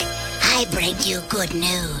I bring you good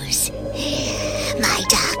news. My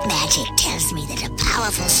dark magic tells me that a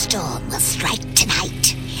powerful storm will strike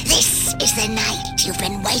tonight. This is the night you've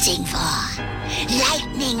been waiting for.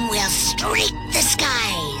 Lightning will streak the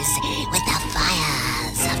skies with the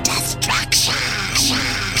fires of destruction.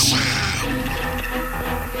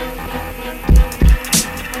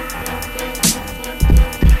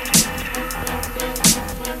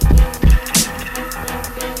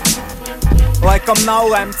 Laikam nav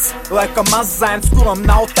lemts, laikam mazzēns, kuram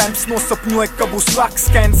nav temps. Nosapņoja, ka būs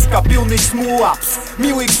lakskens, kā pilnīgs mūlaps.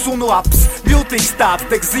 Mīlīgs un labs, viltīgs tāds,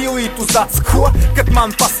 deg zīlīt uz acs. Ko? Kad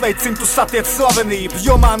man pasveicin, tu satiec slavenību,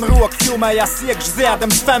 jo man roka filmējās iekš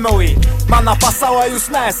Ziedams Family. Manā pasaulē jūs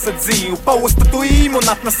neesat dzīvi, paustat līmu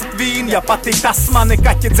un atnesat vīnu. Ja patīk tas mani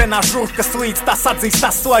kaķi dzenā žurkas līdz tas atzīst,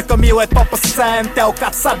 tas laika mīlēt papas cēni, tev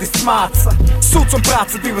kāds sadists māca. Sūds un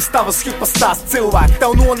prāca divas tavas hipastās cilvēki,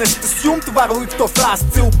 tev nonestas jumtu var likt to frāzi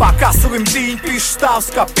cilpā. Kā savim dīņu pīšu stāvs,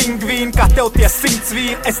 kā pingvīni, kā tev tie 100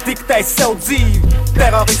 vīri, es diktēju sev dzīvi.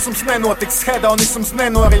 Terorisms nenotiks, hedonisms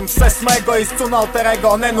nenorims, esmu egoists un alter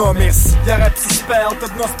ego nenomirs. Ja reps spēle,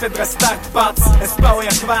 tad nospiedres start pats, es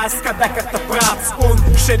palieku vēsts, kā dekarta prāts. Un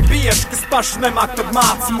šeit bieži, kas paši nemāk, tad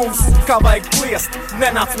māca mums, kā vajag pliest,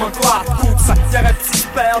 nenāc man klāt kūca. Ja reps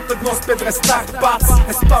spēle, tad nospiedres start pats,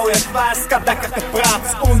 es palieku vēsts, kā dekarta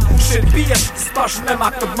prāts. Un šeit bieži, kas paši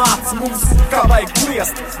nemāk, tad māca mums, kā vajag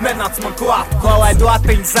pliest, nenāc man klāt. Lai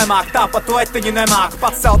latiņi zemāk, tāpat letiņi nemāk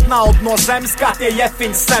pacelt naudu no zemes, kā tie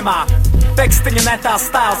jefiņi semāk. Tekstiņa netā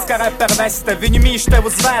stāvs, kā reper veste, viņi mīš tev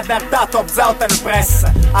uz vēdēr, tā top dzeltena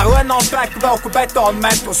prese. Ar Lenonu treku velku betonu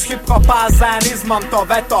metrus, hip-hopā zēni izmanto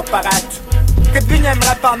veto parētu. Kad viņiem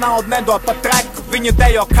repā naudu nedod pa treku, viņi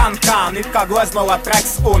dejo kan, it kā gleznola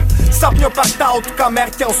treks. Un sapņo par tautu kā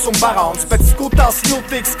Merķels un barons, bet Skutelis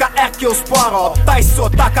jūtīgs kā Erkils Poirot.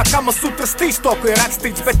 Taisot tā kā Kamasutras tīstokli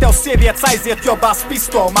rakstīts, bet tev sievietes aiziet jobās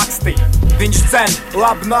pistolu makstīt. Viņš dzen,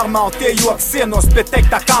 labi normāli tie joki sienos pie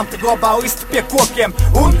teiktā kanta globālisti pie kokiem.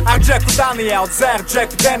 Un ar Džeku Danielu dzēr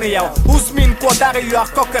Džeku Danielu, uzminu, ko darīju ar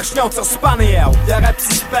kokaršņauts ar Spanielu. Ja reps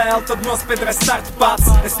spēle, tad nospiedres startu pats,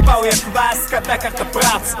 es palieku vēsts, kā dekarta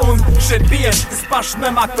prāts. Un šeit bieži, kas paši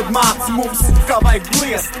nemāk, tad māca mums, kā vajag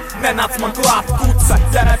gliest, nenāc man klāt kuca.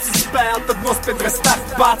 Ja reps spēle, tad nospiedres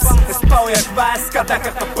startu pats, es palieku vēsts, kā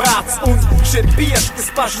dekarta prāts. Un šeit bieži, kas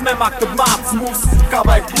paši nemāk, tad māca mums, kā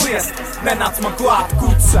vajag gliest, nenāc man klāt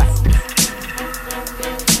kuca.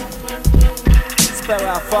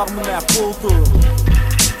 Spēlē formu, ne kultūru.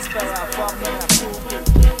 Spēlē formu, ne kultūru.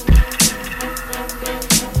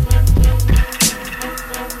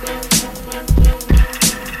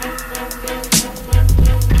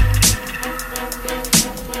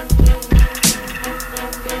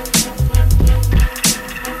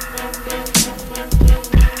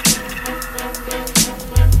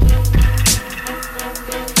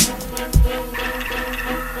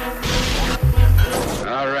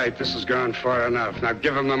 This has gone far enough. Now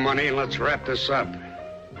give him the money and let's wrap this up.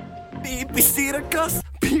 Pimpis ir kas?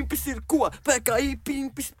 Pimpis ir ko? PKI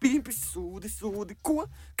pimpis, sūdi, ko?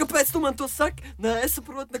 Kāpēc tu man to saki?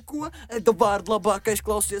 Nesaprot neko. Eda vārdu labākais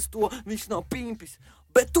klausies to, viņš nav pimpis.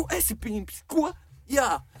 Bet tu esi pimpis, ko?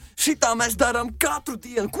 Jā, šitā mēs darām katru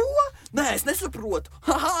dienu. Ko? Nē, es nesaprotu.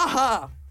 Ha!